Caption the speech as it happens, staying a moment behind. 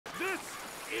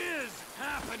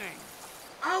happening?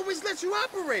 I always let you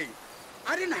operate.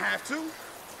 I didn't have to.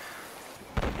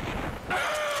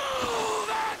 Oh,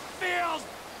 that feels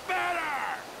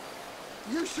better!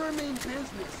 You sure mean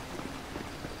business.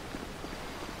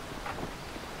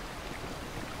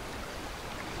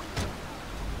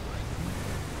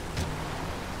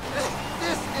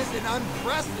 This is an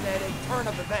unprecedented turn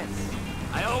of events.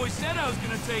 I always said I was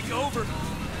gonna take over.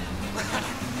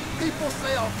 People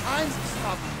say all kinds of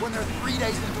stuff when they're 3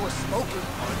 days into a smoking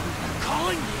party.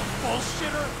 Calling me a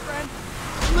bullshitter, friend?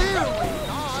 Clearly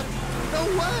not. No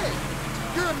way.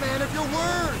 You're a man of your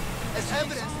word, as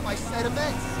evidenced by said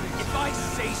events. If I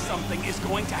say something is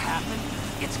going to happen,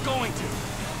 it's going to.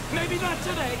 Maybe not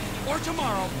today or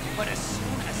tomorrow, but as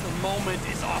soon as the moment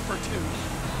is opportune.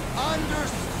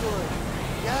 Understood.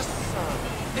 Yes, sir.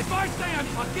 If I say I'm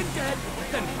fucking dead,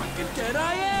 then fucking dead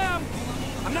I am.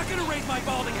 I'm not gonna raise my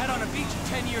balding head on a beach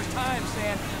in 10 years' time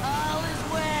saying, all is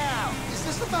well. Is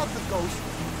this about the ghost?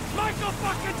 Michael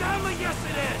fucking Townley, yes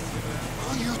it is!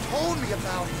 Oh, you told me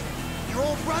about it. Your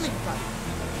old running buddy.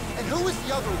 And who was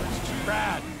the other one?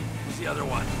 Brad was the other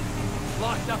one.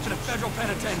 Locked up in a federal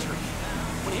penitentiary.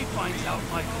 When he finds out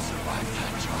Michael survived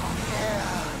that job.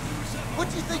 Yeah. What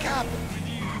do you think happened?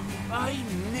 I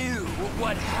knew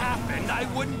what happened. I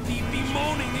wouldn't be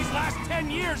bemoaning these last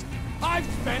 10 years I've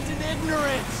spent in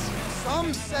ignorance.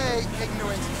 Some say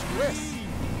ignorance is bliss.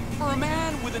 For a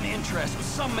man with an interest,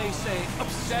 some may say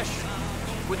obsession,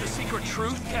 with the secret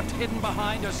truth kept hidden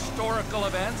behind historical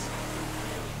events,